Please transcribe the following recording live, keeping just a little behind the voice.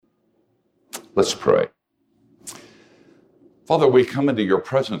Let's pray. Father, we come into your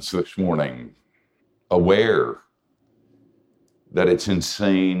presence this morning aware that it's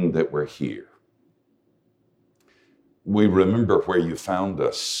insane that we're here. We remember where you found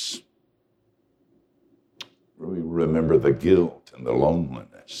us. We remember the guilt and the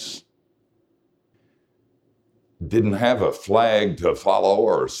loneliness. Didn't have a flag to follow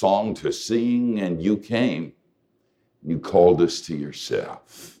or a song to sing, and you came. You called us to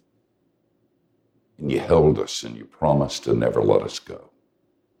yourself. And you held us and you promised to never let us go.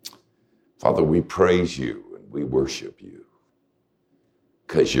 Father, we praise you and we worship you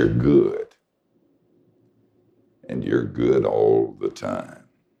because you're good. And you're good all the time.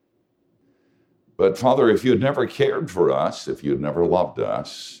 But Father, if you'd never cared for us, if you'd never loved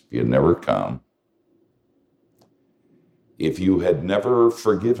us, if you'd never come, if you had never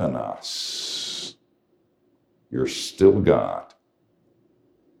forgiven us, you're still God.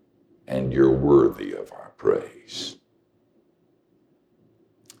 And you're worthy of our praise.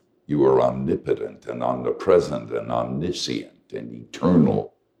 You are omnipotent and omnipresent and omniscient and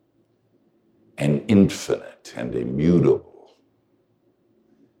eternal and infinite and immutable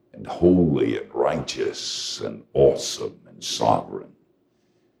and holy and righteous and awesome and sovereign.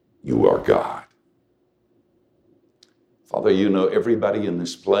 You are God. Father, you know everybody in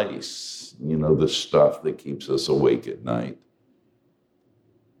this place. You know the stuff that keeps us awake at night.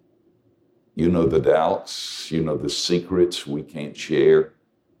 You know the doubts, you know the secrets we can't share.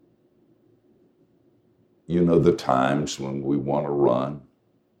 You know the times when we want to run.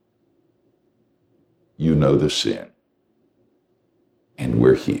 You know the sin. And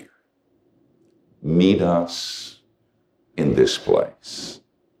we're here. Meet us in this place.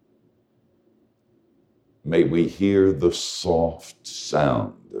 May we hear the soft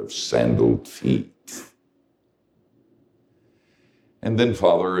sound of sandaled feet. And then,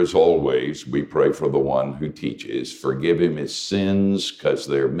 Father, as always, we pray for the one who teaches. Forgive him his sins, because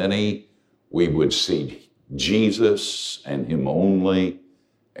they're many. We would see Jesus and him only.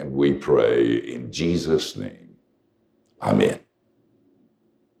 And we pray in Jesus' name. Amen.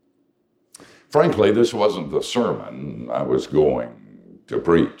 Frankly, this wasn't the sermon I was going to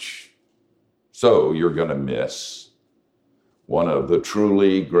preach. So you're going to miss one of the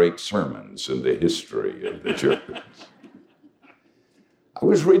truly great sermons in the history of the church. I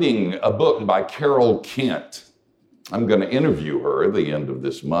was reading a book by Carol Kent. I'm going to interview her at the end of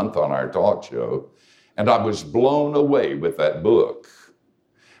this month on our talk show, and I was blown away with that book.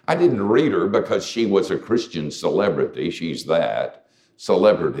 I didn't read her because she was a Christian celebrity. She's that.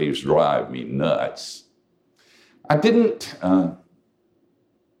 Celebrities drive me nuts. I didn't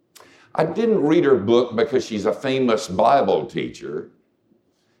read her book because she's a famous Bible teacher.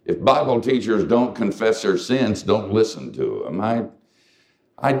 If Bible teachers don't confess their sins, don't listen to them.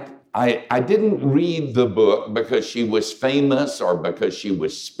 I didn't read the book because she was famous or because she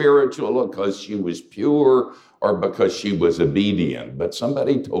was spiritual or because she was pure or because she was obedient. But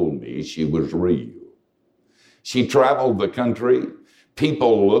somebody told me she was real. She traveled the country.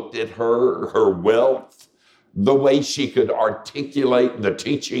 People looked at her wealth, the way she could articulate the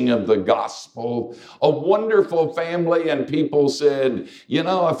teaching of the gospel. A wonderful family, and people said, you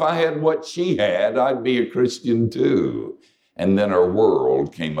know, if I had what she had, I'd be a Christian too. And then her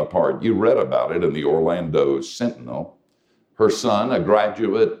world came apart. You read about it in the Orlando Sentinel. Her son, a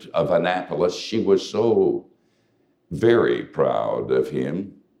graduate of Annapolis, she was so very proud of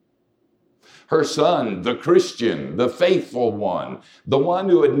him. Her son, the Christian, the faithful one, the one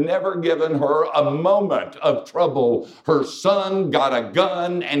who had never given her a moment of trouble. Her son got a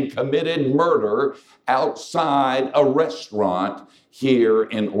gun and committed murder outside a restaurant here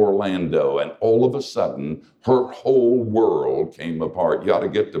in Orlando. And all of a sudden, her whole world came apart. You ought to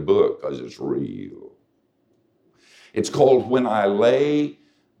get the book because it's real. It's called When I Lay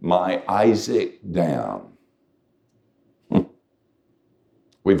My Isaac Down.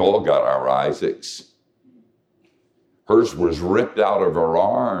 We've all got our Isaacs. Hers was ripped out of her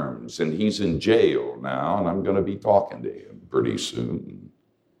arms, and he's in jail now, and I'm going to be talking to him pretty soon.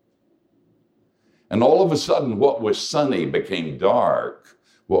 And all of a sudden, what was sunny became dark.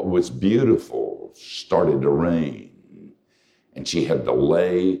 What was beautiful started to rain, and she had to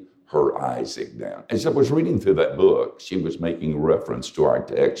lay her Isaac down. As I was reading through that book, she was making reference to our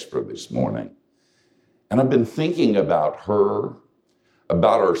text for this morning. And I've been thinking about her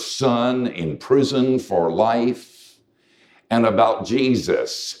son in prison for life, and about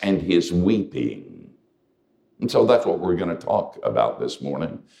Jesus and his weeping. And so that's what we're going to talk about this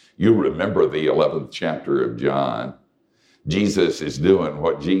morning. You remember the 11th chapter of John. Jesus is doing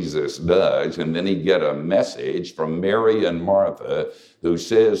what Jesus does, and then he get a message from Mary and Martha who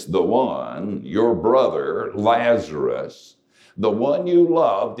says, the one, your brother, Lazarus, the one you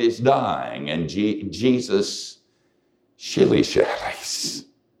loved is dying. And Jesus shilly-shallies,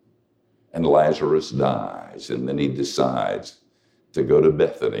 and Lazarus dies, and then he decides to go to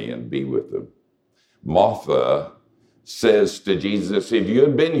Bethany and be with them. Martha says to Jesus, if you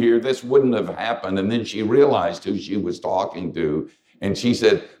had been here, this wouldn't have happened. And then she realized who she was talking to, and she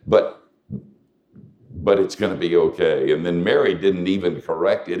said, but it's going to be okay. And then Mary didn't even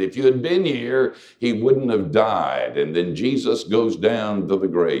correct it. If you had been here, he wouldn't have died. And then Jesus goes down to the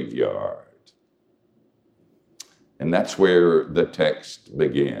graveyard. And that's where the text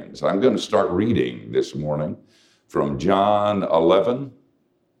begins. I'm going to start reading this morning from John 11,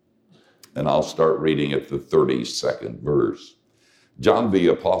 and I'll start reading at the 32nd verse. John the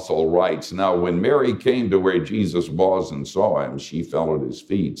apostle writes, now when Mary came to where Jesus was and saw him, she fell at his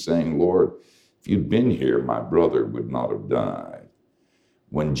feet, saying, Lord, if you'd been here, my brother would not have died.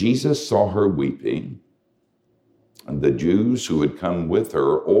 When Jesus saw her weeping, and the Jews who had come with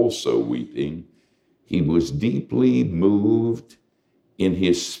her also weeping, he was deeply moved in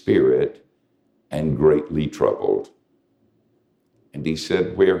his spirit and greatly troubled. And he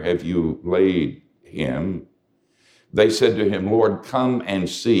said, where have you laid him? They said to him, Lord, come and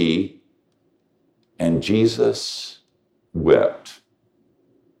see. And Jesus wept.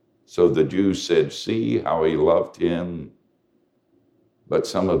 So the Jews said, see how he loved him. But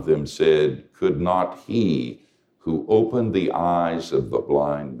some of them said, could not he who opened the eyes of the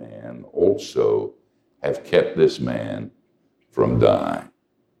blind man also have kept this man from dying?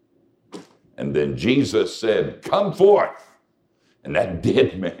 And then Jesus said, come forth. And that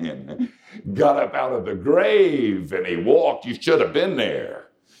dead man got up out of the grave and he walked. You should have been there.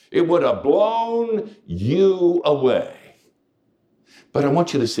 It would have blown you away. But I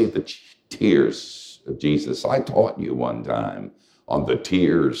want you to see the tears of Jesus. I taught you one time on the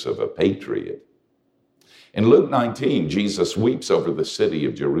tears of a patriot. In Luke 19, Jesus weeps over the city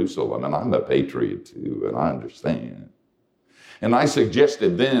of Jerusalem, and I'm a patriot too, and I understand. And I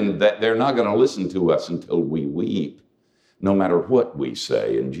suggested then that they're not going to listen to us until we weep, no matter what we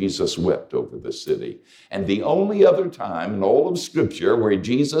say. And Jesus wept over the city. And the only other time in all of Scripture where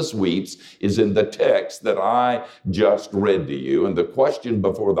Jesus weeps is in the text that I just read to you. And the question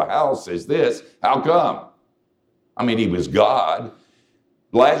before the house is this: how come? I mean, he was God.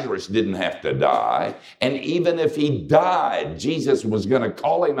 Lazarus didn't have to die. And even if he died, Jesus was going to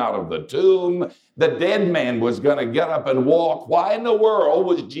call him out of the tomb. The dead man was going to get up and walk. Why in the world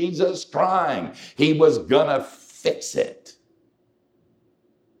was Jesus crying? He was going to fix it.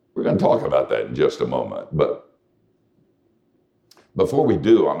 We're going to talk about that in just a moment. But before we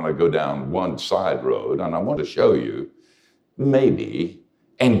do, I'm going to go down one side road, and I want to show you, maybe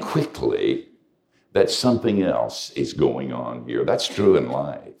and quickly, that something else is going on here. That's true in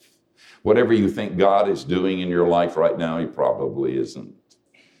life. Whatever you think God is doing in your life right now, he probably isn't,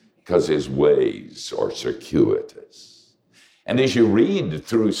 because his ways are circuitous. And as you read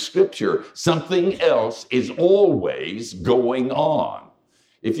through Scripture, something else is always going on.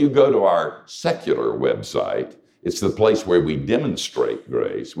 If you go to our secular website, it's the place where we demonstrate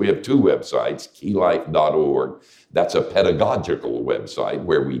grace. We have two websites, keylife.org. That's a pedagogical website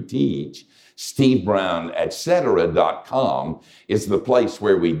where we teach. SteveBrownEtc.com is the place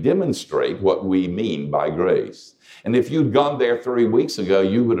where we demonstrate what we mean by grace. And if you'd gone there 3 weeks ago,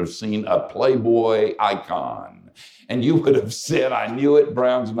 you would have seen a Playboy icon. And you would have said, I knew it,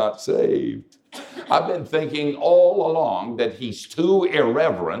 Brown's not saved. I've been thinking all along that he's too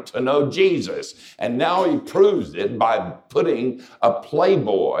irreverent to know Jesus. And now he proves it by putting a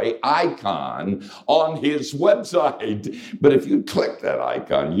Playboy icon on his website. But if you click that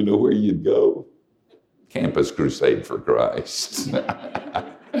icon, you know where you'd go? Campus Crusade for Christ.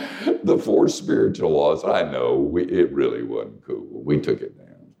 The 4 spiritual laws. I know, it really wasn't cool. We took it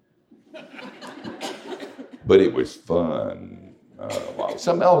down. But it was fun. Wow.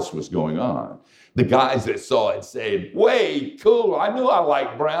 Something else was going on. The guys that saw it said, way cool, I knew I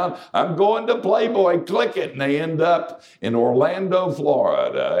liked Brown. I'm going to Playboy, click it. And they end up in Orlando,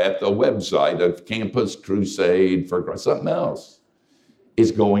 Florida at the website of Campus Crusade for Christ. Something else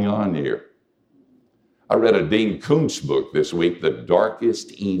is going on here. I read a Dean Koontz book this week, The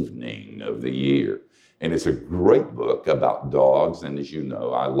Darkest Evening of the Year. And it's a great book about dogs. And as you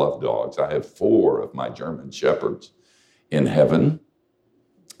know, I love dogs. I have 4 of my German Shepherds in heaven.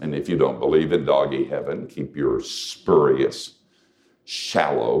 And if you don't believe in doggy heaven, keep your spurious,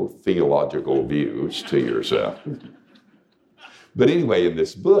 shallow theological views to yourself. But anyway, in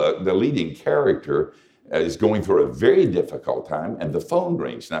this book, the leading character is going through a very difficult time, and the phone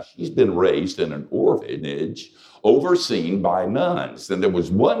rings. Now, she's been raised in an orphanage overseen by nuns. And there was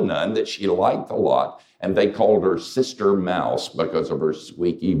one nun that she liked a lot, and they called her Sister Mouse because of her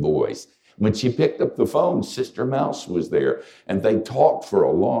squeaky voice. When she picked up the phone, Sister Mouse was there, and they talked for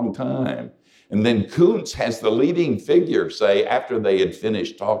a long time. And then Koontz has the leading figure say, after they had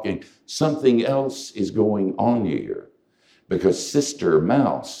finished talking, something else is going on here, because Sister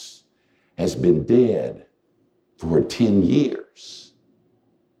Mouse has been dead for 10 years.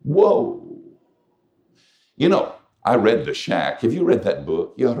 Whoa. You know, I read The Shack. Have you read that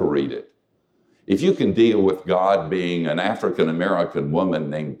book? You ought to read it. If you can deal with God being an African-American woman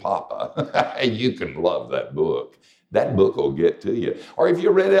named Papa, you can love that book. That book will get to you. Or if you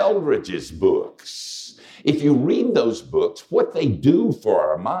read Eldridge's books, if you read those books, what they do for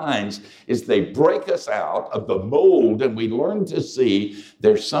our minds is they break us out of the mold, and we learn to see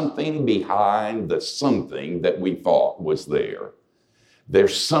there's something behind the something that we thought was there.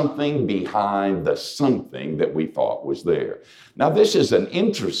 There's something behind the something that we thought was there. Now, this is an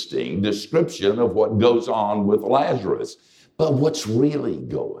interesting description of what goes on with Lazarus. But what's really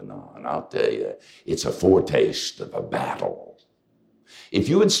going on, I'll tell you, it's a foretaste of a battle. If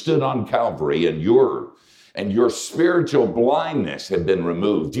you had stood on Calvary and your spiritual blindness had been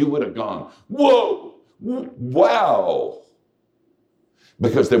removed, you would have gone, whoa, wow.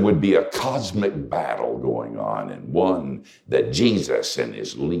 Because there would be a cosmic battle going on, and one that Jesus and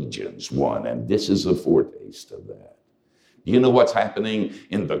his legions won. And this is a foretaste of that. You know what's happening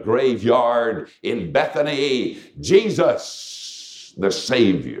in the graveyard in Bethany? Jesus, the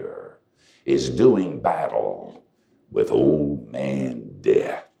Savior, is doing battle with old man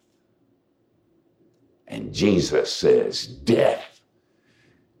death. And Jesus says, death,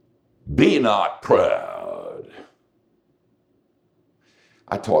 be not proud.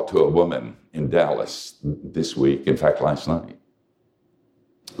 I talked to a woman in Dallas this week, in fact, last night,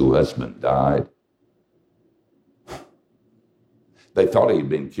 whose husband died. They thought he'd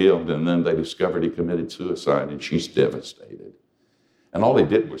been killed, and then they discovered he committed suicide, and she's devastated. And all he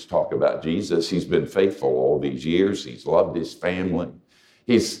did was talk about Jesus. He's been faithful all these years. He's loved his family.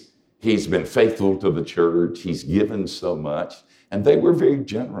 He's been faithful to the church. He's given so much. And they were very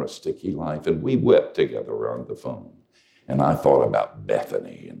generous to Key Life, and we wept together on the phone. And I thought about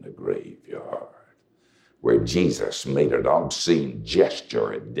Bethany in the graveyard, where Jesus made an obscene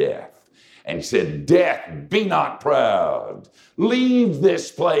gesture at death and said, death, be not proud. Leave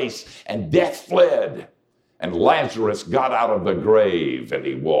this place. And death fled. And Lazarus got out of the grave and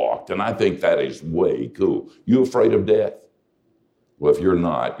he walked. And I think that is way cool. You afraid of death? Well, if you're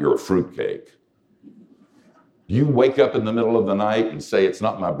not, you're a fruitcake. You wake up in the middle of the night and say, it's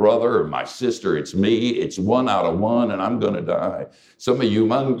not my brother or my sister, it's me. It's 1 out of 1, and I'm going to die. Some of you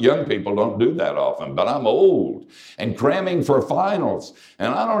young people don't do that often, but I'm old and cramming for finals,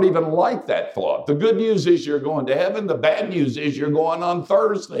 and I don't even like that thought. The good news is you're going to heaven. The bad news is you're going on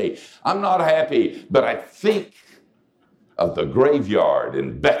Thursday. I'm not happy, but I think of the graveyard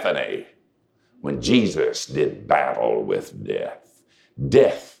in Bethany when Jesus did battle with death.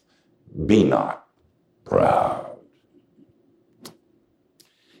 Death, be not proud.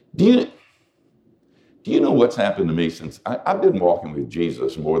 Do you know what's happened to me since I've been walking with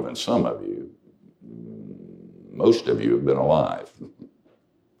Jesus more than some of you? Most of you have been alive.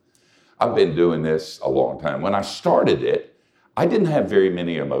 I've been doing this a long time. When I started it, I didn't have very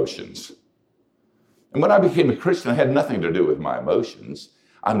many emotions. And when I became a Christian, it had nothing to do with my emotions.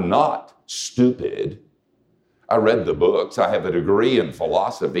 I'm not stupid. I read the books. I have a degree in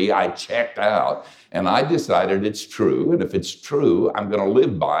philosophy. I checked out, and I decided it's true. And if it's true, I'm going to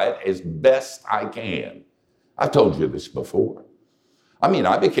live by it as best I can. I've told you this before. I mean,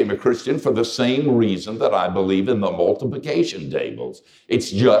 I became a Christian for the same reason that I believe in the multiplication tables.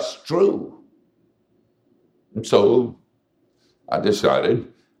 It's just true. And so I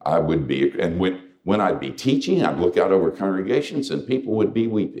decided I would be, and when I'd be teaching, I'd look out over congregations and people would be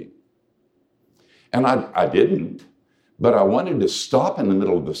weeping. And I didn't, but I wanted to stop in the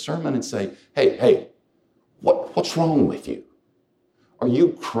middle of the sermon and say, hey, what's wrong with you? Are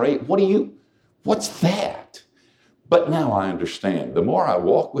you crazy? What's that? But now I understand. The more I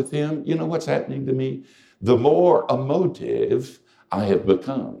walk with him, you know what's happening to me? The more emotive I have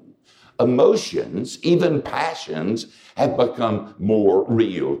become. Emotions, even passions, have become more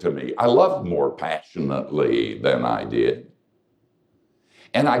real to me. I love more passionately than I did.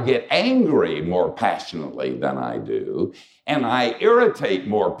 And I get angry more passionately than I do. And I irritate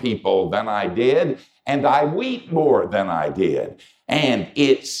more people than I did. And I weep more than I did. And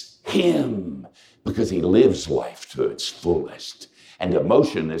it's him, because he lives life to its fullest. And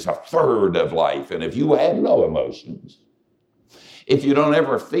emotion is a third of life. And if you have no emotions, if you don't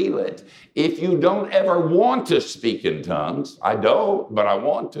ever feel it, if you don't ever want to speak in tongues, I don't, but I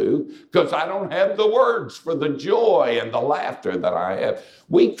want to, because I don't have the words for the joy and the laughter that I have.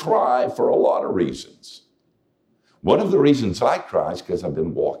 We cry for a lot of reasons. One of the reasons I cry is because I've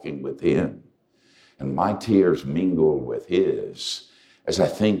been walking with him, and my tears mingle with his as I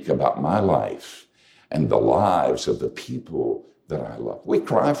think about my life and the lives of the people that I love. We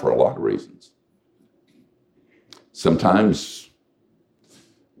cry for a lot of reasons. Sometimes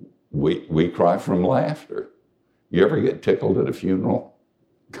we cry from laughter. You ever get tickled at a funeral?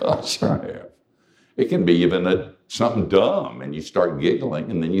 Gosh, I have. It can be even something dumb, and you start giggling,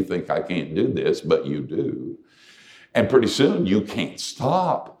 and then you think, I can't do this, but you do. And pretty soon you can't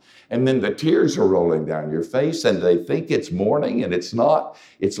stop. And then the tears are rolling down your face, and they think it's mourning, and it's not.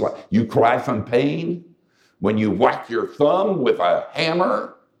 It's like you cry from pain when you whack your thumb with a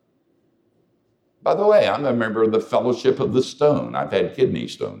hammer. By the way, I'm a member of the Fellowship of the Stone. I've had kidney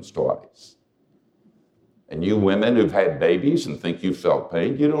stones twice. And you women who've had babies and think you felt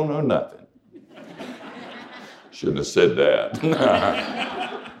pain, you don't know nothing. Shouldn't have said that.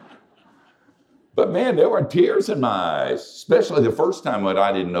 But man, there were tears in my eyes, especially the first time when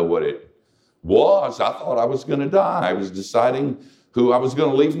I didn't know what it was. I thought I was going to die. I was deciding who I was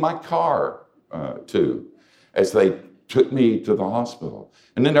going to leave my car to as they took me to the hospital.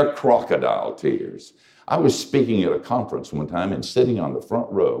 And then there are crocodile tears. I was speaking at a conference one time and sitting on the front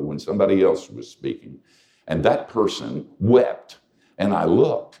row when somebody else was speaking. And that person wept. And I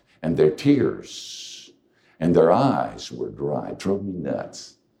looked, and their tears and their eyes were dry. It drove me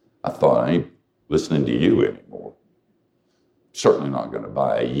nuts. I thought, I ain't listening to you anymore. Certainly not going to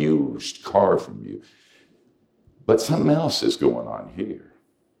buy a used car from you. But something else is going on here.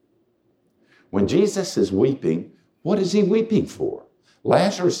 When Jesus is weeping, what is he weeping for?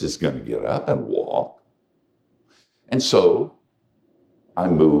 Lazarus is going to get up and walk. And so I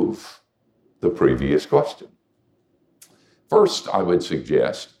move the previous question. First, I would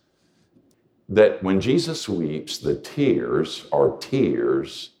suggest that when Jesus weeps, the tears are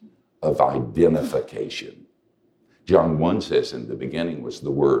tears of identification. John 1 says, in the beginning was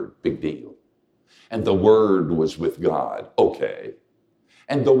the Word, big deal. And the Word was with God, okay.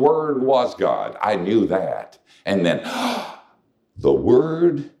 And the Word was God, I knew that. And then the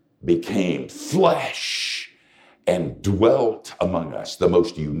Word became flesh and dwelt among us. The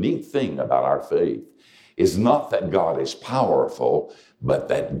most unique thing about our faith is not that God is powerful, but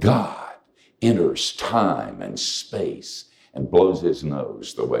that God enters time and space and blows his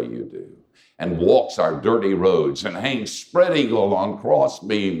nose the way you do, and walks our dirty roads and hangs spread eagle on cross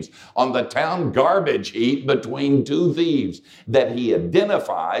beams on the town garbage heap between two thieves, that he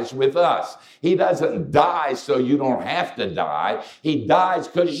identifies with us. He doesn't die so you don't have to die. He dies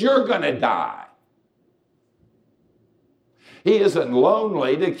because you're going to die. He isn't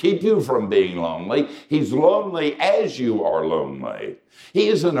lonely to keep you from being lonely. He's lonely as you are lonely. He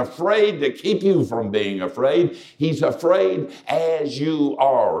isn't afraid to keep you from being afraid. He's afraid as you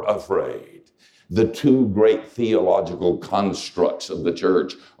are afraid. The two great theological constructs of the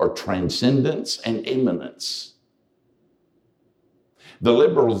church are transcendence and immanence. The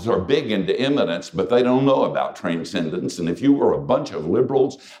liberals are big into immanence, but they don't know about transcendence. And if you were a bunch of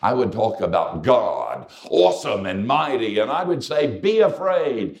liberals, I would talk about God, awesome and mighty. And I would say, be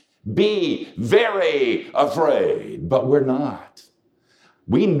afraid, be very afraid. But we're not.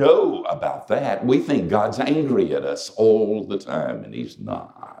 We know about that. We think God's angry at us all the time, and he's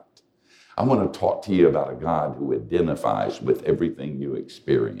not. I want to talk to you about a God who identifies with everything you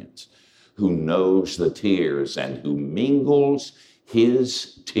experience, who knows the tears and who mingles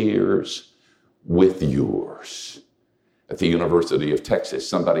his tears with yours. At the University of Texas,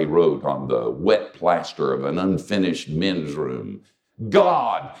 somebody wrote on the wet plaster of an unfinished men's room,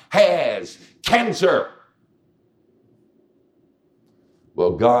 God has cancer.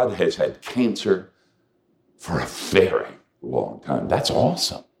 Well, God has had cancer for a very long time. That's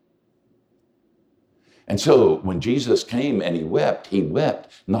awesome. And so when Jesus came and he wept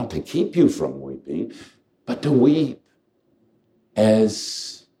not to keep you from weeping, but to weep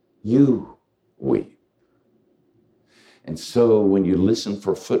as you weep. And so when you listen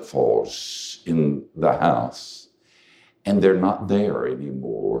for footfalls in the house and they're not there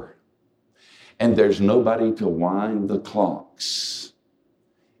anymore, and there's nobody to wind the clocks,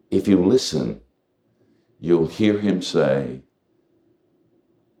 if you listen, you'll hear him say,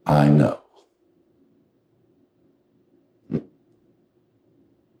 I know.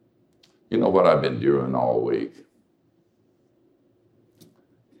 You know what I've been doing all week?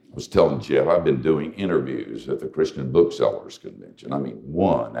 I was telling Jeff, I've been doing interviews at the Christian Booksellers Convention. I mean,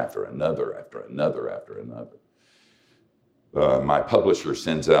 one after another, after another, after another. My publisher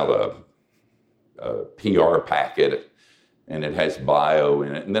sends out a PR packet, and it has bio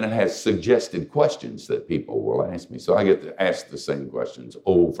in it, and then it has suggested questions that people will ask me. So I get to ask the same questions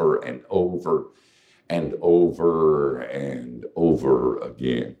over and over and over and over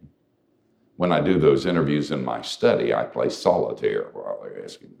again. When I do those interviews in my study, I play solitaire while they're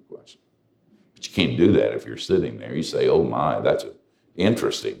asking the question. But you can't do that if you're sitting there. You say, oh my, that's an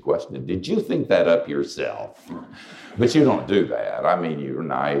interesting question. Did you think that up yourself? But you don't do that. I mean, you're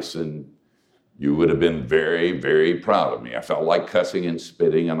nice, and you would have been very, very proud of me. I felt like cussing and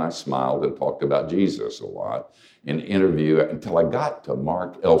spitting, and I smiled and talked about Jesus a lot in the interview until I got to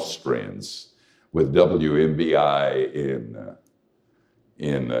Mark Elstrand's with WMBI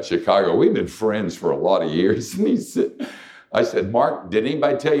in Chicago. We've been friends for a lot of years. And I said, Mark, did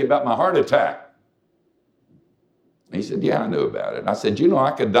anybody tell you about my heart attack? And he said, yeah, I knew about it. And I said, you know,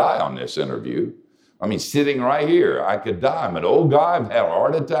 I could die on this interview. I mean, sitting right here, I could die. I'm an old guy, I've had a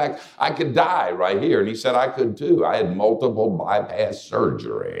heart attack. I could die right here. And he said, I could too. I had multiple bypass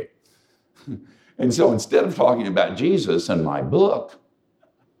surgery. And so instead of talking about Jesus in my book,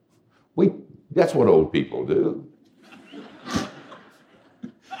 that's what old people do.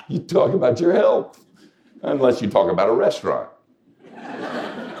 You talk about your health, unless you talk about a restaurant.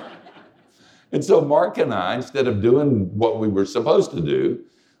 And so Mark and I, instead of doing what we were supposed to do,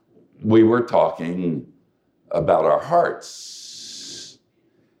 we were talking about our hearts.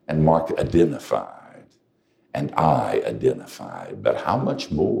 And Mark identified, and I identified. But how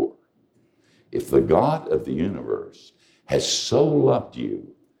much more if the God of the universe has so loved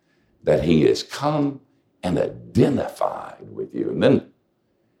you that he has come and identified with you? And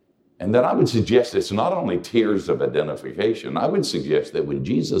then I would suggest it's not only tears of identification. I would suggest that when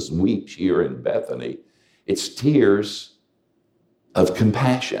Jesus weeps here in Bethany, it's tears of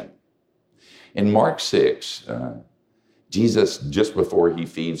compassion. In Mark 6, Jesus, just before he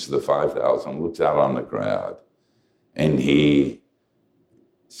feeds the 5,000, looks out on the crowd, and he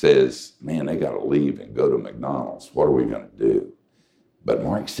says, man, they got to leave and go to McDonald's. What are we going to do? But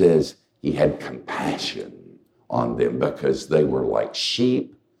Mark says he had compassion on them because they were like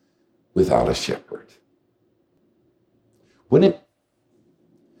sheep without a shepherd. Wouldn't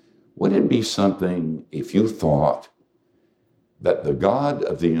it be something if you thought that the God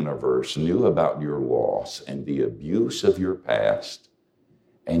of the universe knew about your loss and the abuse of your past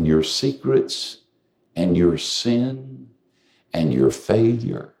and your secrets and your sin and your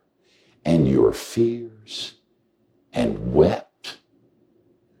failure and your fears and wept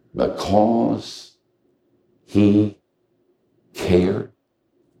because he cared?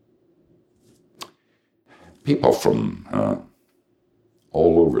 People from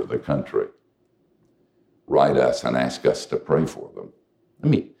all over the country write us and ask us to pray for them.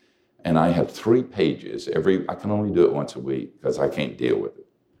 And I have 3 pages I can only do it once a week because I can't deal with it.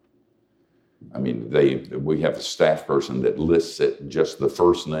 I mean, we have a staff person that lists it, just the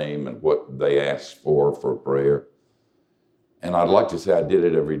first name and what they asked for prayer. And I'd like to say I did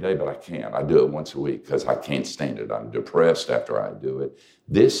it every day, but I can't. I do it once a week because I can't stand it. I'm depressed after I do it.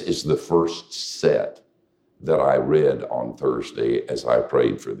 This is the first set that I read on Thursday as I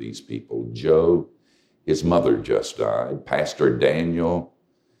prayed for these people. Joe, his mother just died. Pastor Daniel,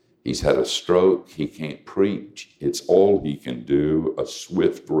 he's had a stroke. He can't preach. It's all he can do, a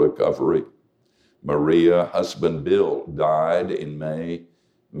swift recovery. Maria, husband Bill, died in May,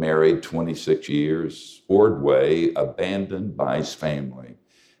 married 26 years. Ordway, abandoned by his family,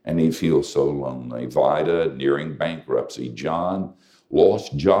 and he feels so lonely. Vida, nearing bankruptcy. John,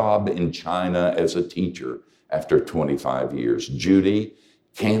 lost job in China as a teacher after 25 years. Judy,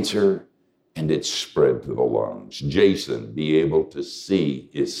 cancer, and it's spread to the lungs. Jason, be able to see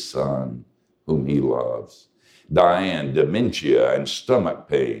his son, whom he loves. Diane, dementia and stomach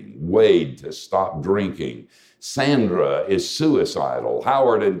pain. Wade, to stop drinking. Sandra is suicidal.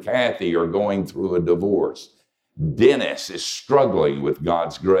 Howard and Kathy are going through a divorce. Dennis is struggling with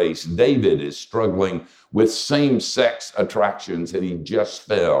God's grace. David is struggling with same-sex attractions, and he just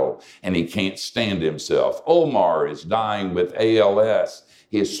fell and he can't stand himself. Omar is dying with ALS.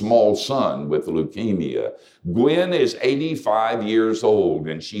 His small son with leukemia. Gwen is 85 years old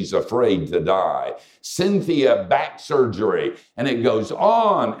and she's afraid to die. Cynthia, back surgery. And it goes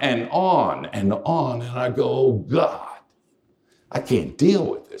on and on and on. And I go, oh God, I can't deal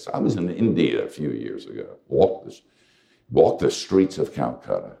with this. I was in India a few years ago, walked the streets of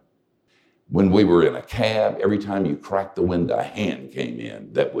Calcutta. When we were in a cab, every time you cracked the window, a hand came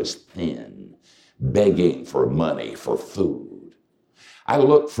in that was thin, begging for money, for food. I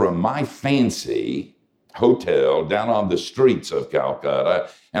looked from my fancy hotel down on the streets of Calcutta,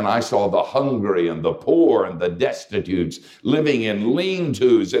 and I saw the hungry and the poor and the destitutes living in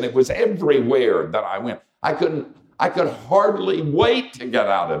lean-tos, and it was everywhere that I went. I could hardly wait to get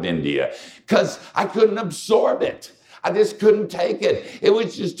out of India because I couldn't absorb it. I just couldn't take it. It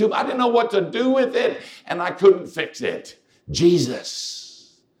was just I didn't know what to do with it, and I couldn't fix it.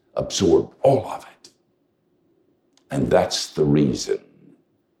 Jesus absorbed all of it. And that's the reason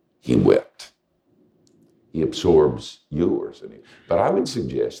he wept. He absorbs yours. But I would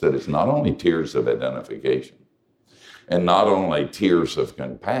suggest that it's not only tears of identification and not only tears of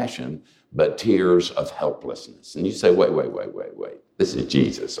compassion, but tears of helplessness. And you say, wait. This is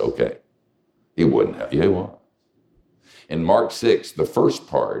Jesus, okay. He wouldn't have. Yeah, he was. In Mark 6, the first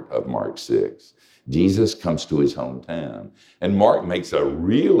part of Mark 6, Jesus comes to his hometown. And Mark makes a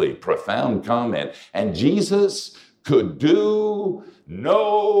really profound comment. And Jesus could do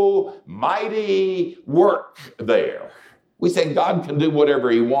no mighty work there. We say God can do whatever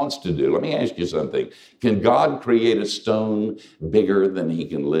he wants to do. Let me ask you something. Can God create a stone bigger than he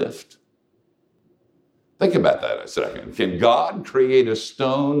can lift? Think about that a second. Can God create a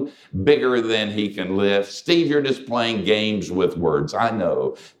stone bigger than he can lift? Steve, you're just playing games with words. I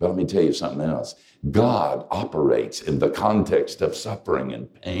know, but let me tell you something else. God operates in the context of suffering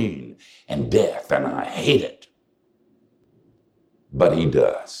and pain and death, and I hate it. But he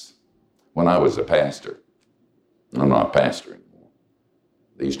does. When I was a pastor, I'm not a pastor anymore.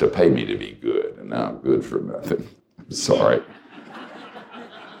 They used to pay me to be good, and now I'm good for nothing. I'm sorry.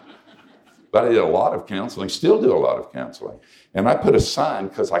 But I did a lot of counseling, still do a lot of counseling. And I put a sign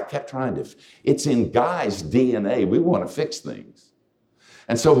because I kept trying to, it's in Guy's DNA. We want to fix things.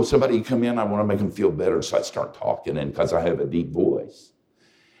 And so when somebody come in, I want to make them feel better. So I start talking, and because I have a deep voice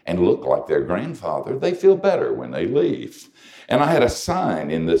and look like their grandfather, they feel better when they leave. And I had a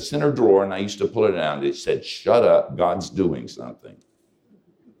sign in the center drawer, and I used to pull it down. It said, "Shut up, God's doing something."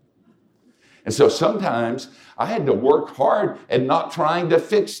 And so sometimes I had to work hard at not trying to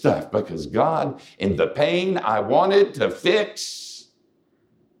fix stuff because God, in the pain I wanted to fix,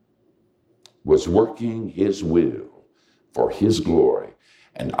 was working his will for his glory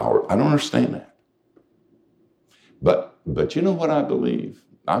and our. I don't understand that. But you know what I believe?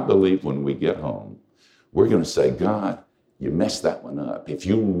 I believe when we get home, we're going to say, God, you messed that one up. If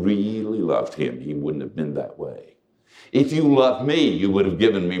you really loved him, he wouldn't have been that way. If you loved me, you would have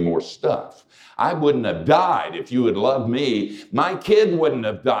given me more stuff. I wouldn't have died if you had loved me. My kid wouldn't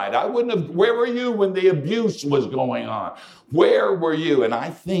have died. I wouldn't have. Where were you when the abuse was going on? Where were you? And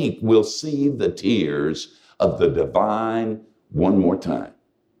I think we'll see the tears of the divine one more time.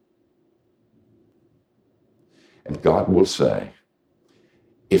 And God will say,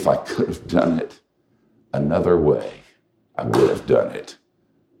 if I could have done it another way, I would have done it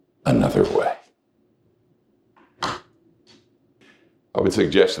another way. I would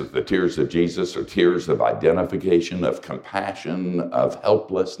suggest that the tears of Jesus are tears of identification, of compassion, of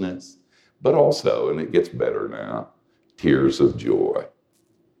helplessness, but also, and it gets better now, tears of joy.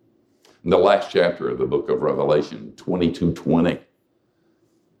 In the last chapter of the book of Revelation, 22:20,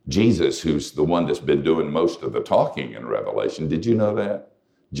 Jesus, who's the one that's been doing most of the talking in Revelation, did you know that?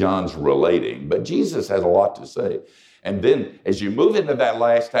 John's relating, but Jesus has a lot to say. And then as you move into that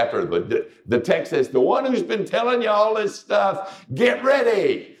last chapter, the text says, the one who's been telling you all this stuff, get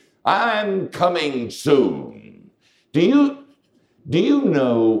ready. I'm coming soon. Do you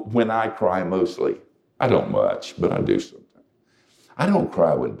know when I cry mostly? I don't much, but I do sometimes. I don't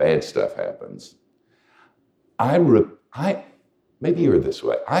cry when bad stuff happens. Maybe you're this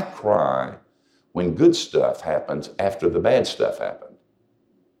way. I cry when good stuff happens after the bad stuff happened.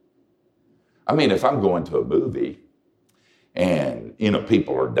 I mean, if I'm going to a movie and,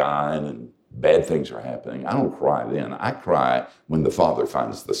 people are dying and bad things are happening, I don't cry then. I cry when the father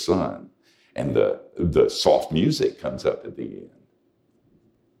finds the son and the soft music comes up at the end.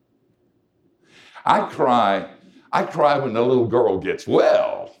 I cry when the little girl gets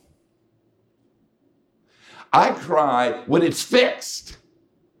well. I cry when it's fixed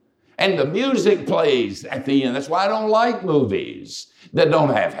and the music plays at the end. That's why I don't like movies that don't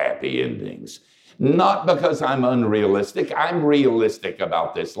have happy endings. Not because I'm unrealistic. I'm realistic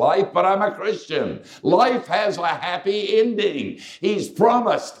about this life, but I'm a Christian. Life has a happy ending. He's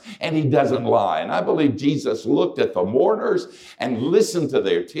promised, and he doesn't lie. And I believe Jesus looked at the mourners and listened to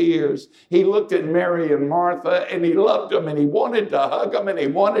their tears. He looked at Mary and Martha, and he loved them, and he wanted to hug them, and he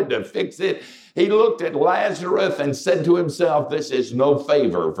wanted to fix it. He looked at Lazarus and said to himself, this is no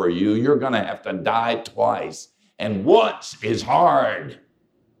favor for you. You're going to have to die twice, and once is hard.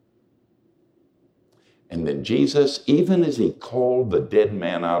 And then Jesus, even as he called the dead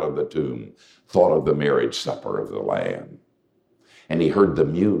man out of the tomb, thought of the marriage supper of the Lamb. And he heard the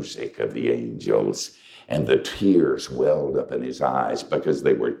music of the angels, and the tears welled up in his eyes because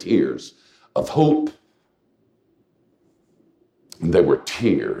they were tears of hope. And they were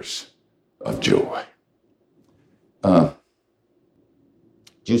tears of joy. Did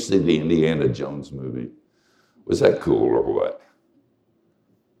you see the Indiana Jones movie? Was that cool or what?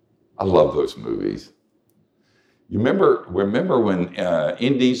 I love those movies. You remember when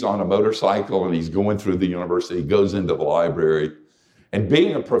Indy's on a motorcycle and he's going through the university, he goes into the library, and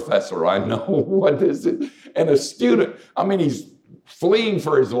being a professor, I know what this is. And a student, he's fleeing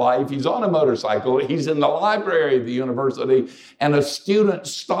for his life. He's on a motorcycle. He's in the library of the university, and a student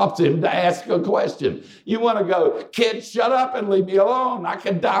stops him to ask a question. You want to go, kid, shut up and leave me alone. I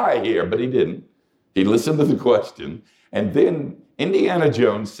could die here. But he didn't. He listened to the question. And then Indiana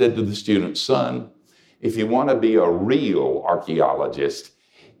Jones said to the student, son, if you want to be a real archaeologist,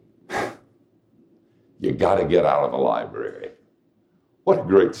 you got to get out of the library. What a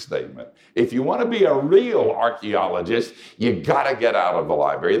great statement. If you want to be a real archaeologist, you got to get out of the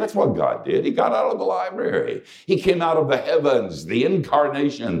library. That's what God did. He got out of the library. He came out of the heavens. The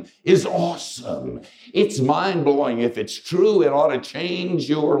incarnation is awesome. It's mind-blowing. If it's true, it ought to change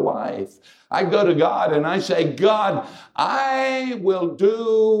your life. I go to God and I say, God, I will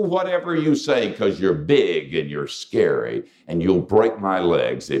do whatever you say because you're big and you're scary and you'll break my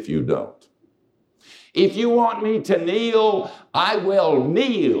legs if you don't. If you want me to kneel, I will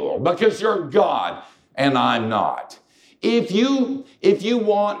kneel because you're God and I'm not. If you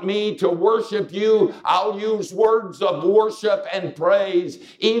want me to worship you, I'll use words of worship and praise,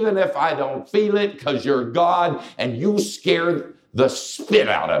 even if I don't feel it because you're God and you scare the spit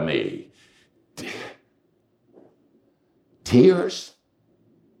out of me. Tears?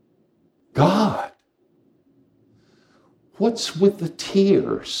 God. What's with the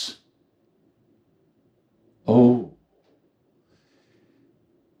tears? Oh,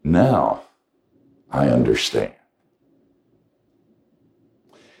 now I understand.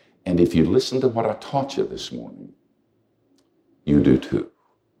 And if you listen to what I taught you this morning, you do too.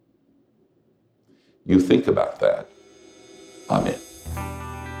 You think about that. Amen.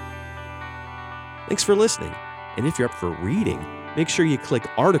 Thanks for listening. And if you're up for reading, make sure you click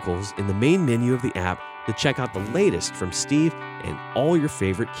Articles in the main menu of the app to check out the latest from Steve and all your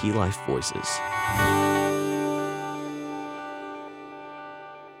favorite Key Life voices.